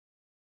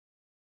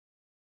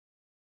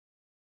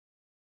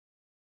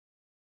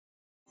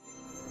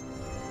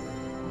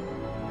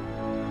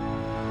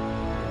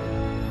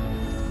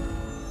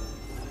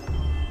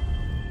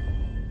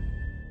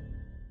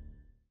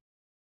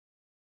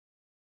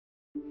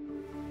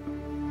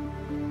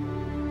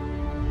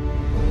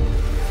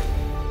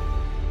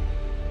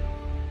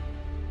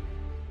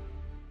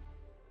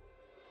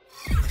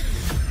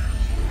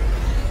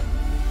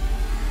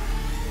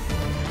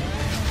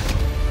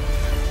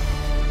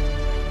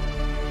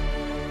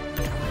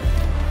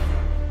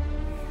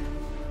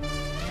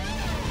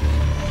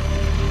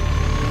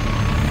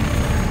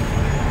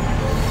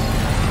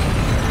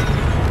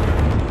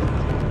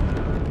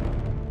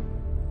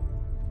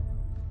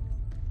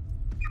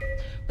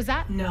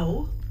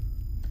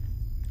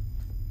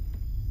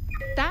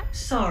That?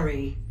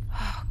 Sorry.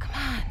 Oh, come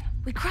on.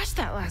 We crushed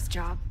that last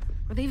job.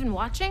 Were they even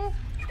watching?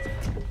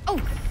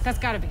 Oh, that's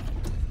gotta be.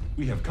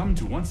 We have come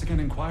to once again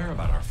inquire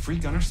about our free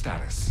gunner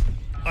status.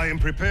 I am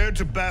prepared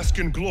to bask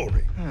in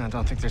glory. I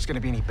don't think there's gonna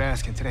be any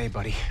basking today,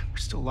 buddy. We're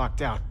still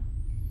locked out.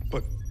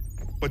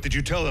 But did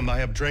you tell them I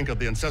have drank of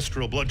the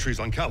ancestral blood trees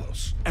on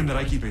Kalos? And that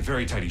I keep a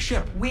very tidy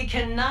ship. We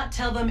cannot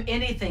tell them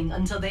anything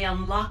until they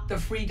unlock the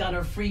free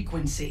gunner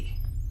frequency.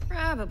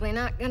 Probably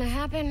not gonna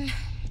happen.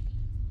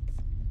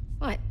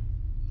 What?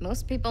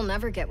 Most people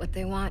never get what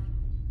they want.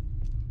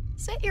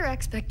 Set your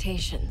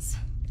expectations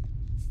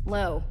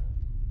low.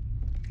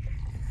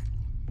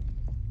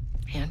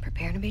 And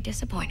prepare to be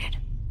disappointed.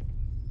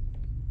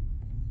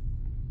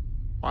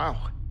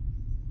 Wow.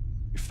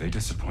 If they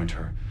disappoint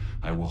her,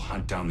 I will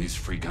hunt down these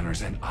free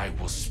gunners and I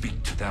will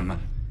speak to them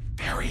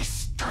very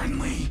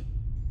sternly.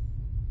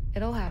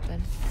 It'll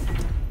happen.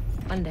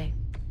 One day.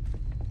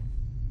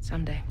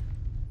 Someday.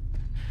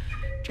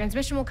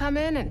 Transmission will come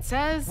in and it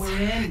says... We're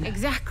in.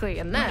 Exactly,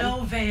 and then...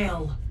 No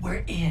veil.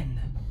 We're in.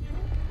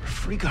 We're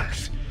free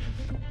gunners.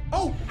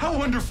 Oh, how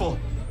wonderful!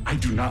 I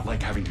do not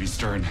like having to be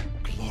stern.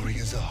 Glory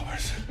is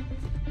ours.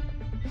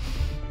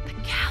 The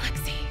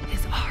galaxy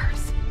is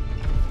ours.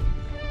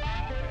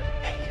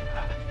 Hey,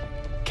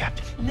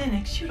 Captain.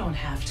 Linux, you don't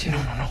have to. No.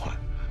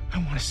 I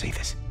want to say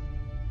this.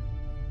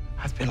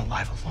 I've been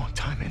alive a long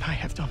time, and I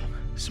have done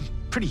some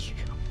pretty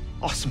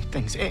awesome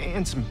things,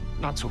 and some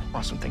not so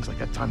awesome things, like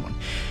that time on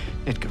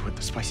Nitka with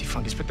the spicy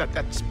fungus, but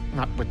that's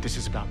not what this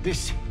is about.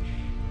 This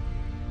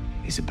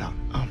is about,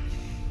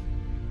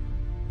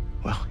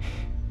 well,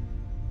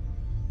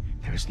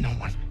 there is no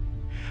one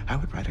I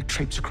would rather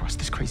traipse across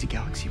this crazy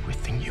galaxy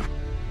with than you.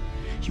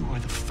 You are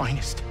the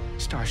finest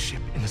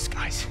starship in the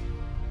skies.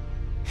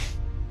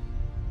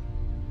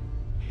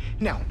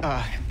 Now,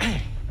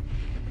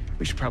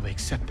 we should probably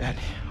accept that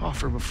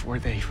offer before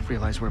they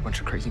realize we're a bunch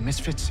of crazy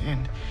misfits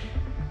and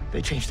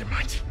they change their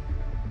minds.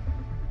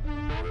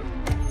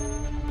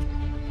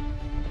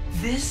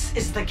 This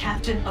is the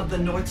captain of the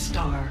North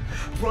Star,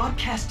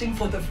 broadcasting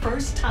for the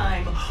first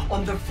time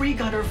on the Free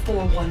Gunner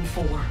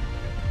 414.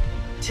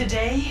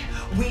 Today,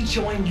 we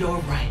join your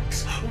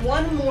ranks.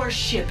 One more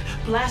ship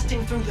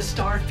blasting through the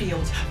star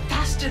fields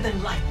faster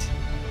than light.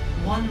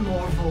 One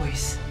more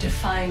voice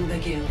defying the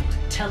guild,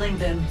 telling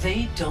them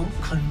they don't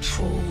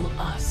control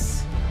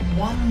us.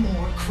 One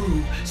more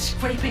crew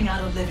scraping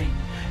out a living,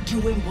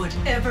 doing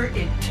whatever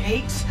it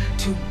takes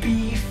to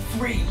be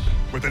free.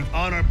 With an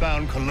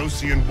honor-bound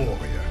Colossian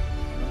warrior.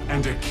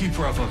 And a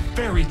keeper of a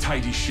very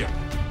tidy ship.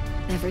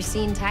 Never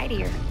seen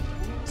tidier.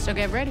 So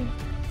get ready,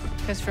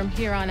 because from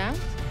here on out,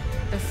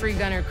 the free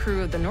gunner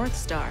crew of the North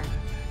Star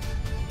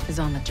is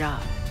on the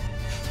job.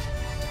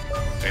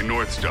 Hey,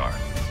 North Star,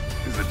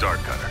 this is the Dark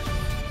Cutter.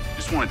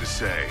 Just wanted to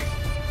say,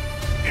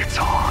 it's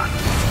on.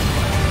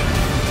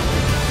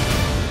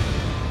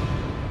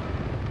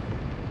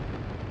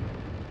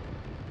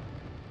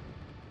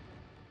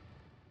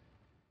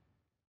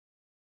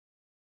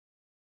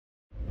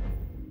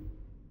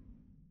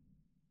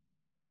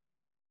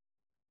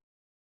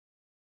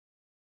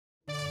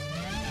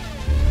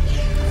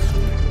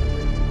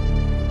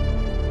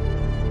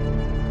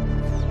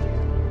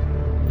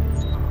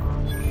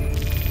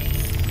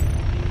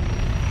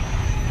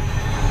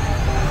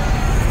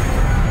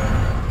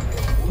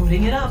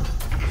 Booting it up.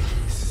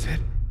 This is it.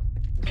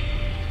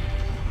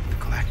 The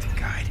Galactic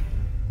Guide.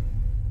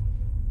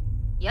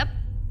 Yep,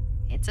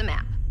 it's a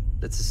map.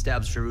 Let's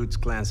establish a roots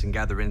glance and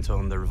gather intel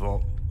on the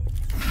revolt.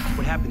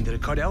 What happened? Did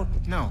it cut out?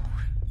 No.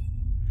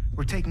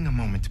 We're taking a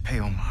moment to pay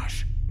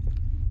homage.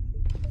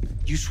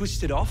 You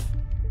switched it off?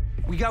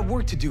 We got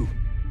work to do.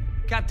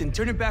 Captain,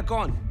 turn it back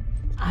on.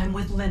 I'm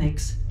with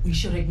Linux. We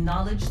should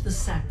acknowledge the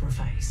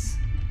sacrifice.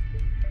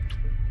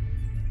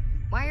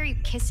 Why are you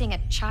kissing a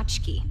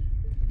tchotchke?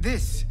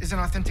 This is an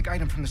authentic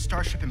item from the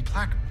Starship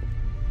Implacable.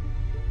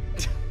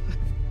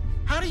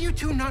 How do you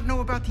two not know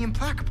about the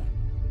Implacable?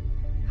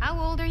 How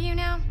old are you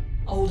now?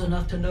 Old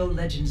enough to know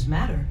legends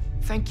matter.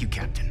 Thank you,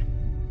 Captain.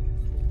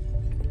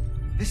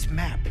 This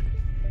map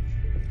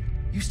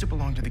used to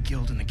belong to the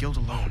Guild and the Guild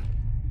alone.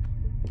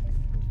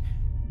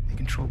 They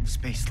controlled the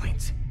space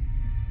lanes,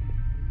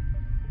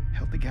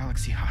 held the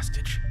galaxy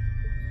hostage.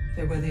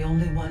 They were the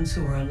only ones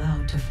who were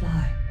allowed to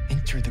fly.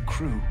 Enter the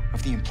crew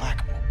of the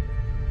Implacable.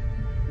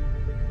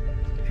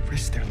 They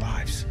risked their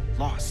lives,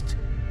 lost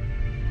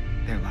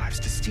their lives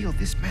to steal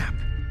this map.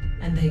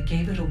 And they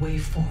gave it away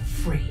for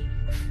free.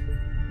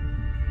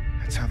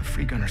 That's how the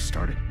Free Gunners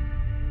started.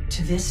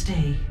 To this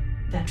day,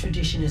 that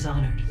tradition is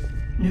honored.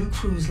 New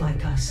crews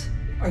like us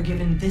are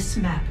given this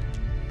map,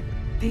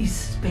 these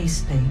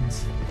space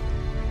things.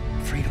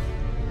 Freedom.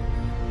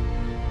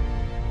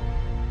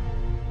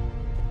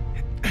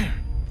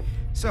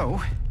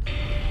 So,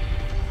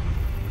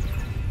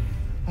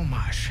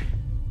 homage.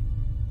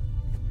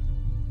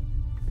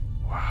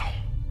 Wow.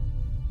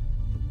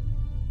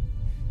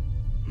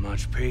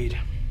 Much paid.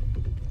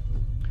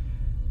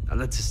 Now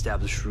let's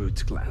establish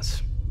roots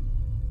glance.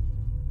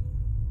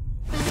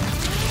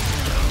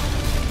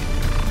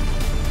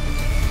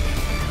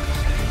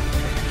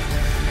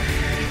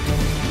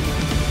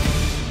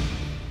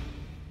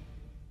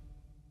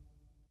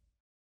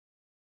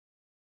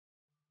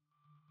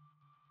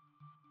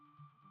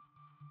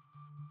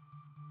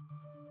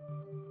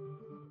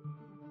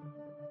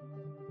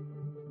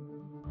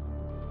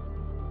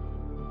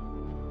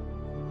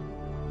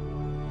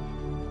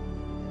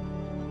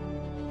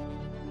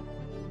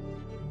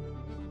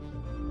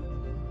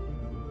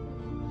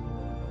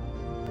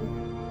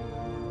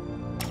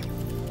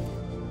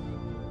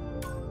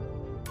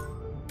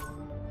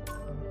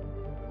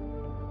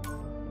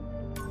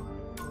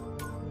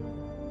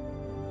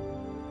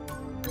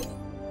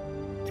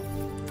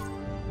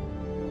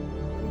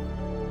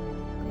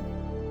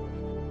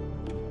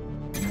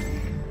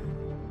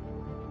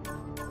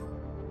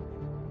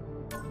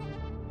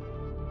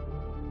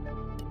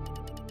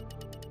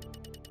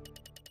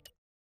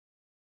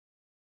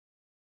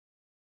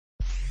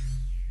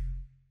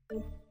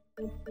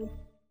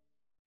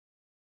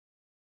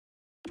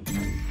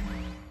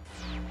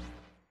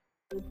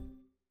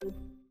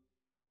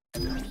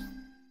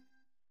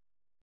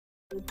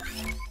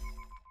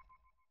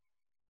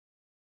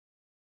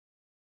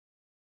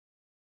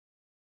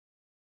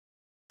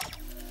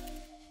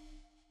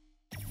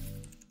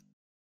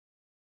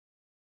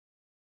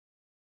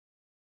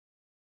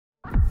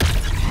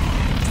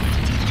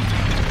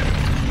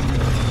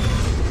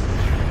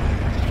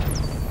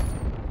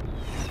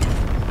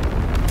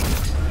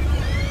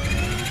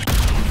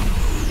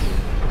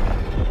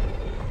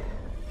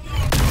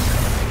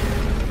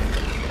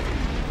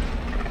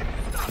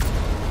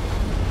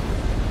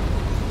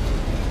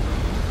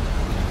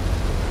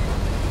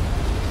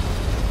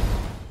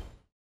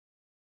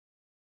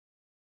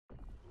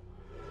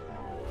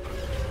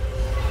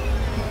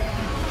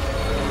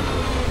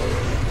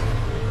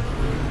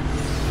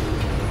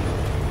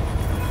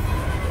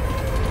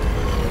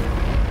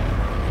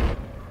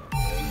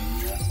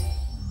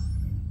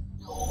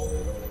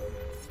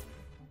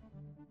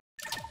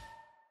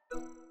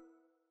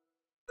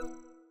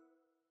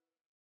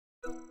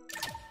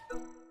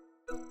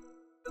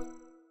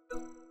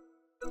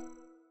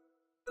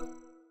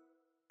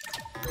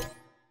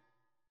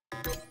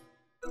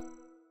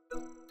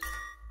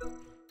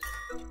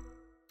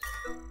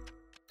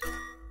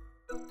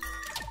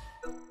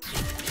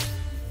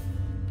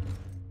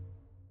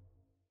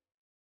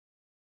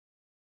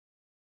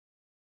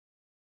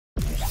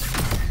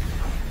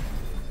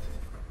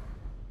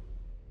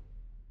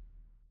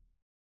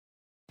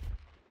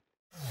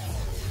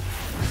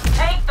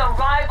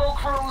 Rival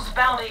Crew's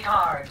bounty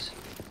cards.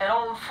 An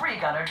old free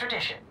gunner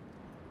tradition.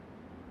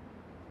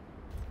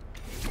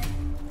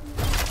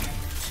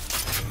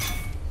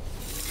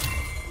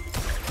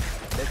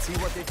 Let's see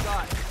what they've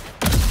got.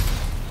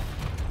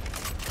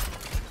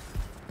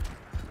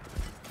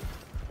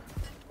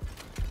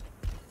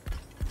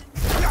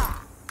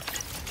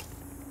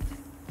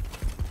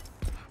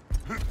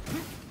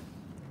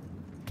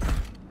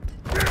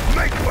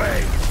 Make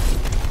way!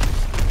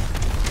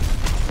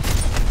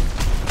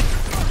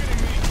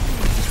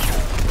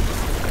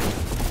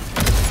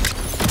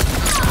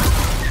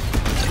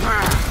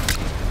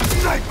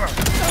 Sniper!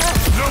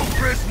 No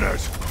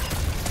prisoners!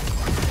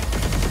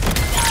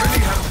 Many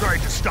have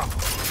tried to stop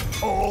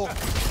us. All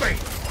failed.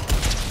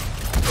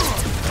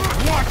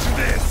 Watch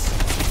this!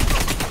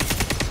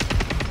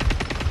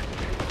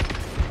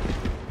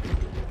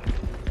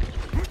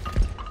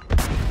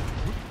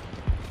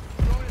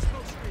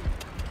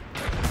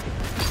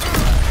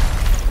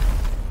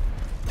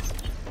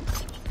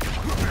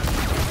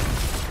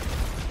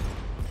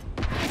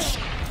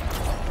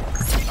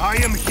 I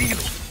am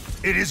healing.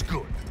 It is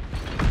good.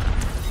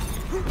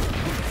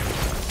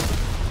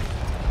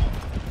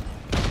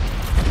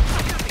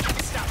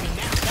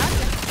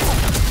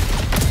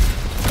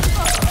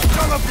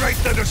 Celebrate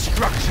the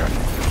destruction!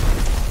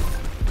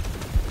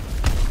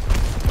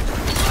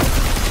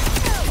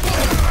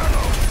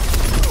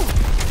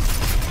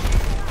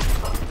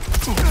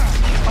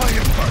 I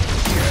am hurt.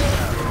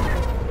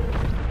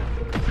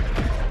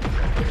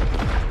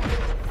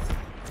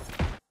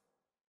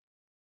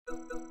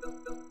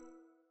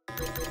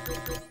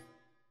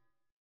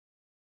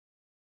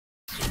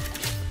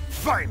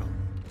 Final.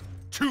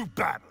 To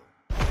battle.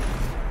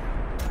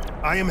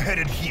 I am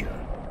headed here.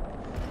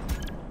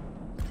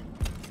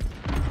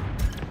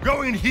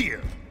 Going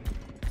here.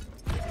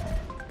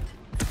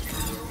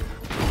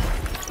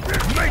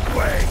 Make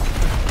way!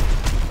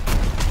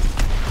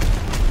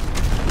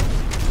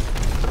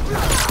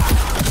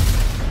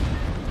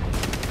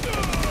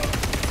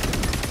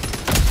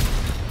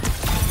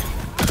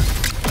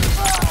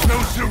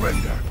 No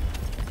surrender.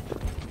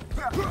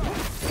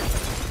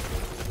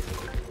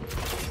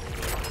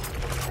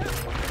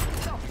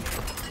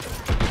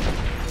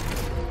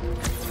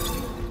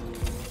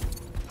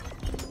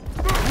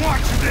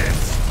 Watch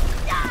this!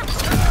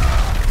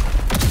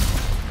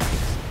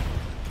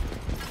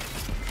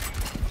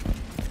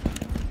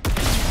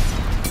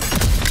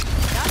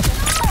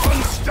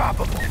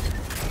 Unstoppable!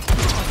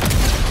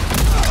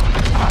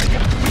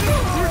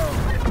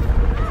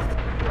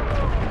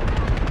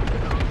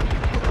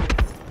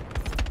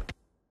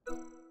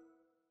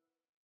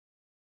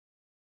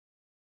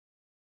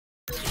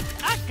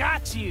 I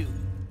got you!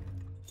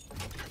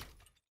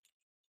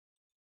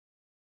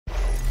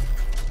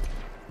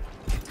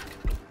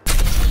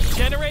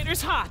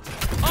 Generator's hot!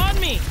 On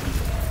me!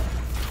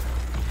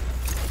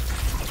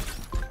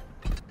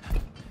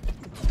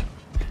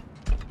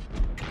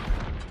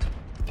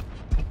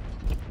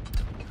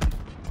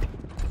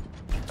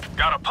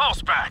 Got a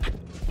pulse back. Look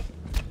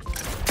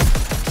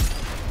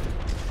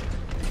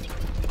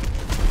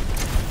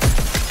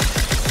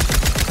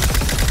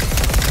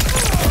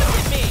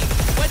at me!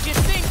 What'd you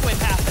think would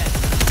happen?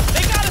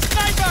 They got a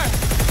sniper!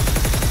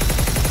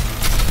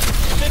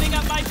 Spinning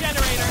up my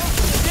generator.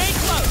 Stay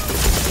close!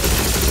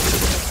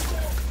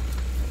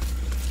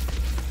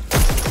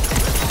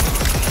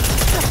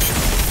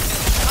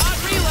 On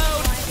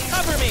reload!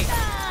 Cover me!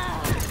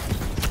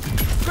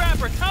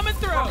 Scrapper coming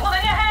through! We're pulling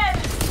ahead!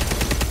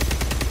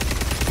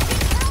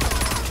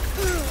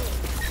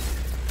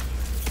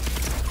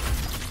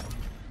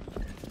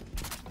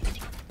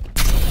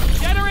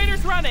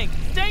 running!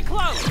 Stay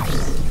close!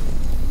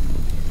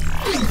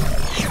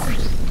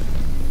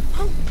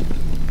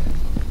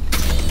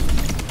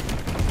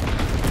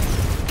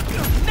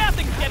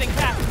 Nothing's getting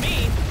past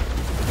me!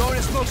 Going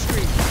to smoke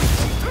screen.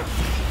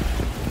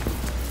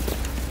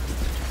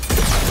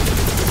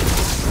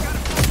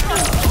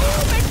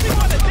 Oh, makes me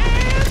want to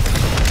dance!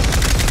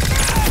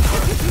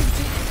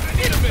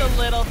 It's the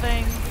little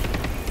thing.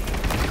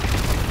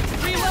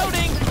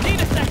 Reloading! Need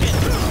a second!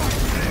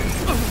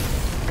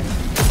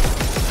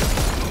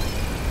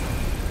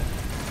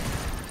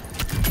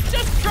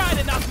 Just try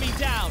to knock me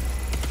down!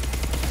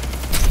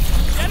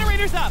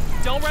 Generator's up!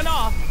 Don't run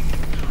off!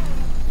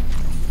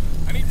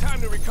 I need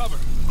time to recover.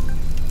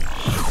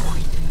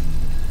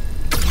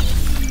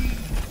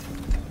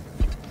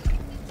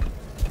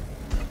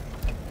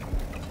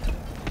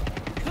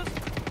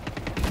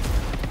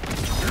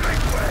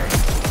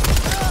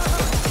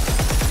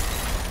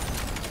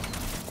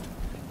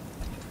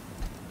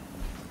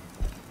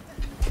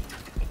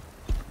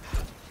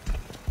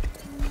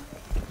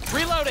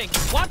 Reloading!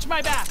 Watch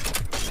my back!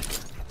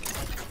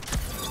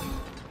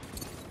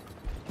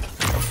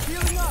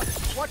 Healing up.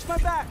 Watch my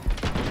back.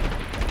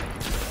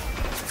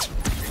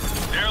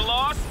 Their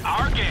loss,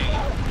 our gain.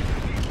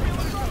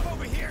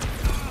 Over here.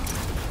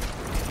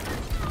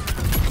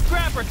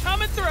 Scrapper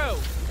coming through!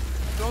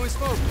 Throwing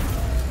smoke.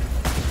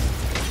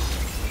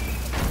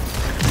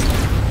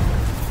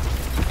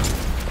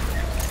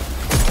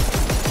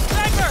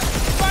 Sniper!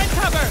 Find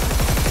cover!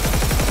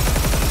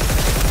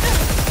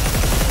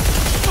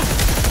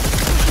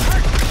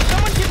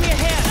 Someone give me a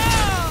hand!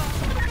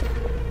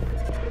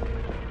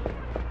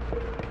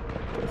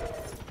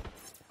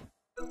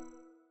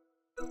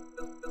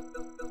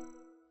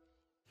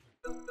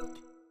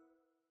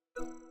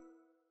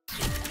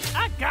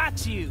 I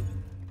got you!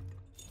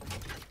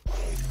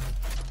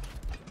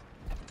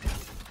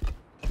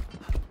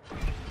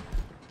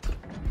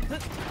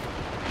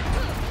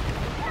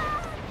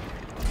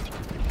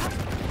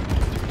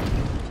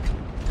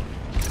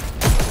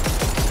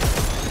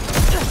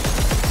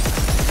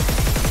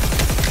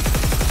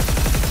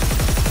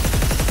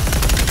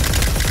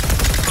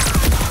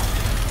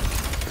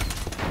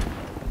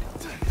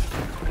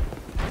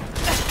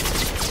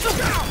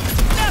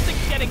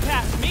 Nothing's getting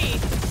past me!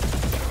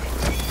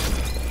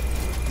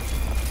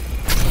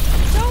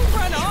 Don't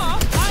run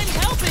off! I'm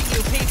helping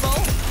you, people!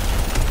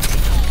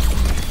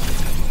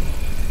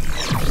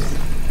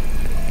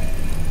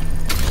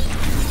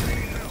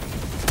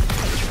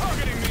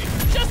 Targeting me.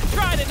 Just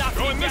try to knock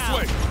Going me this down!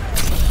 way.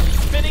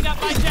 Spinning up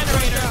my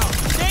generator!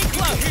 Stay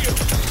close! Heal.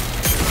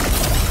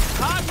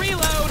 Hot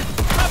reload!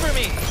 Cover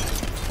me!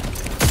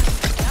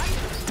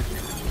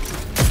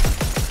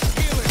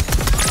 Healing.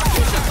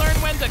 You should learn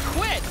when to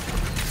quit!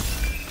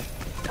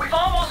 We've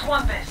almost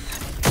won this.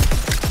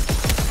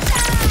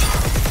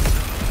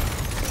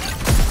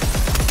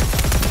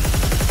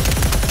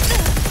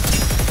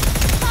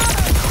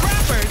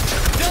 Scrappers!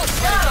 Don't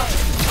play!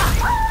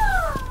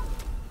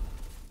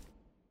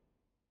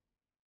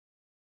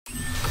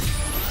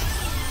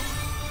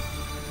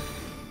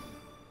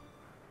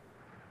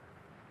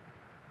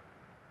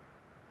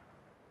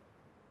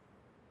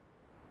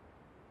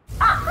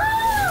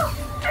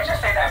 Did you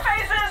see their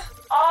faces?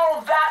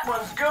 Oh, that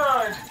was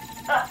good.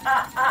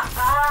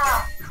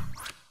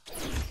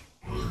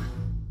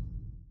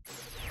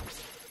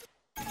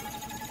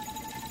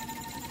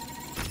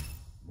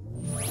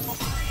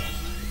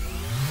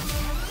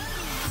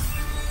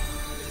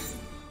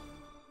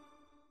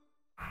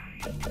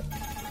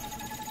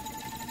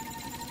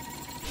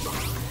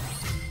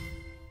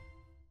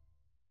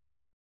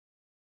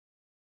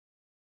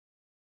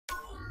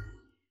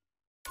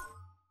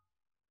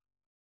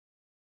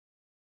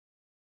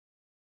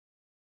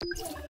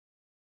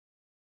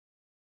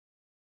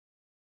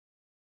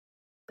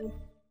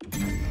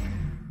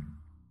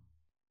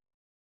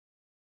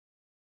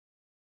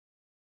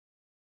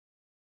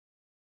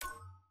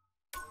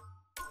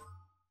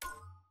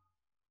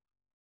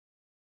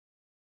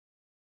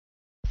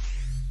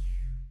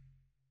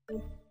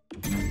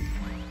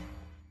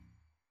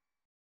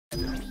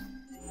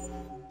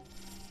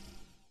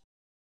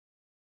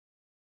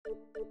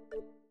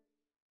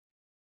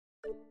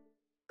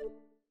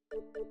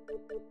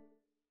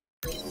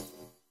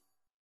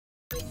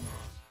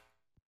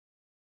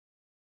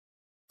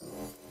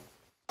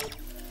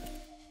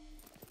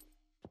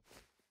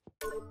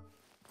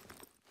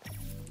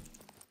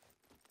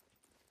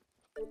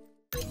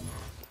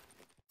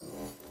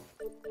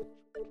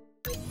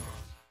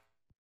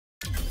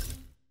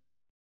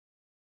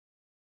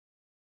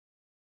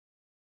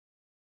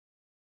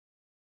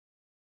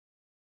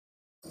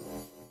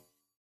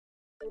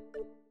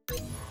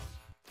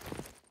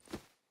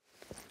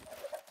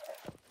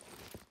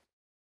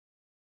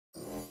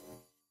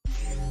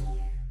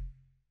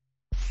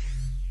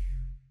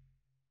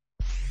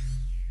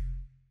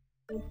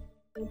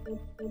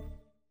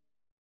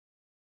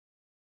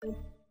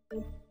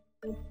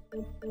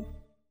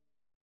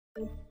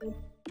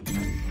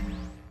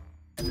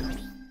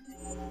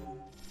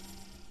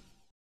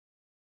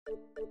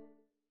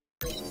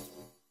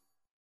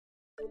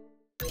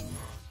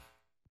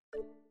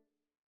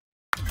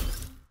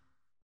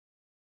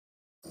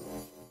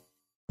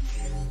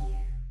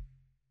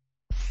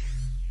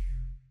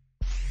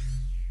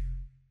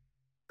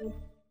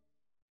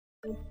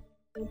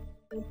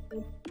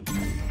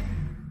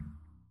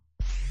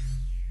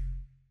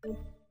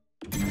 Bye.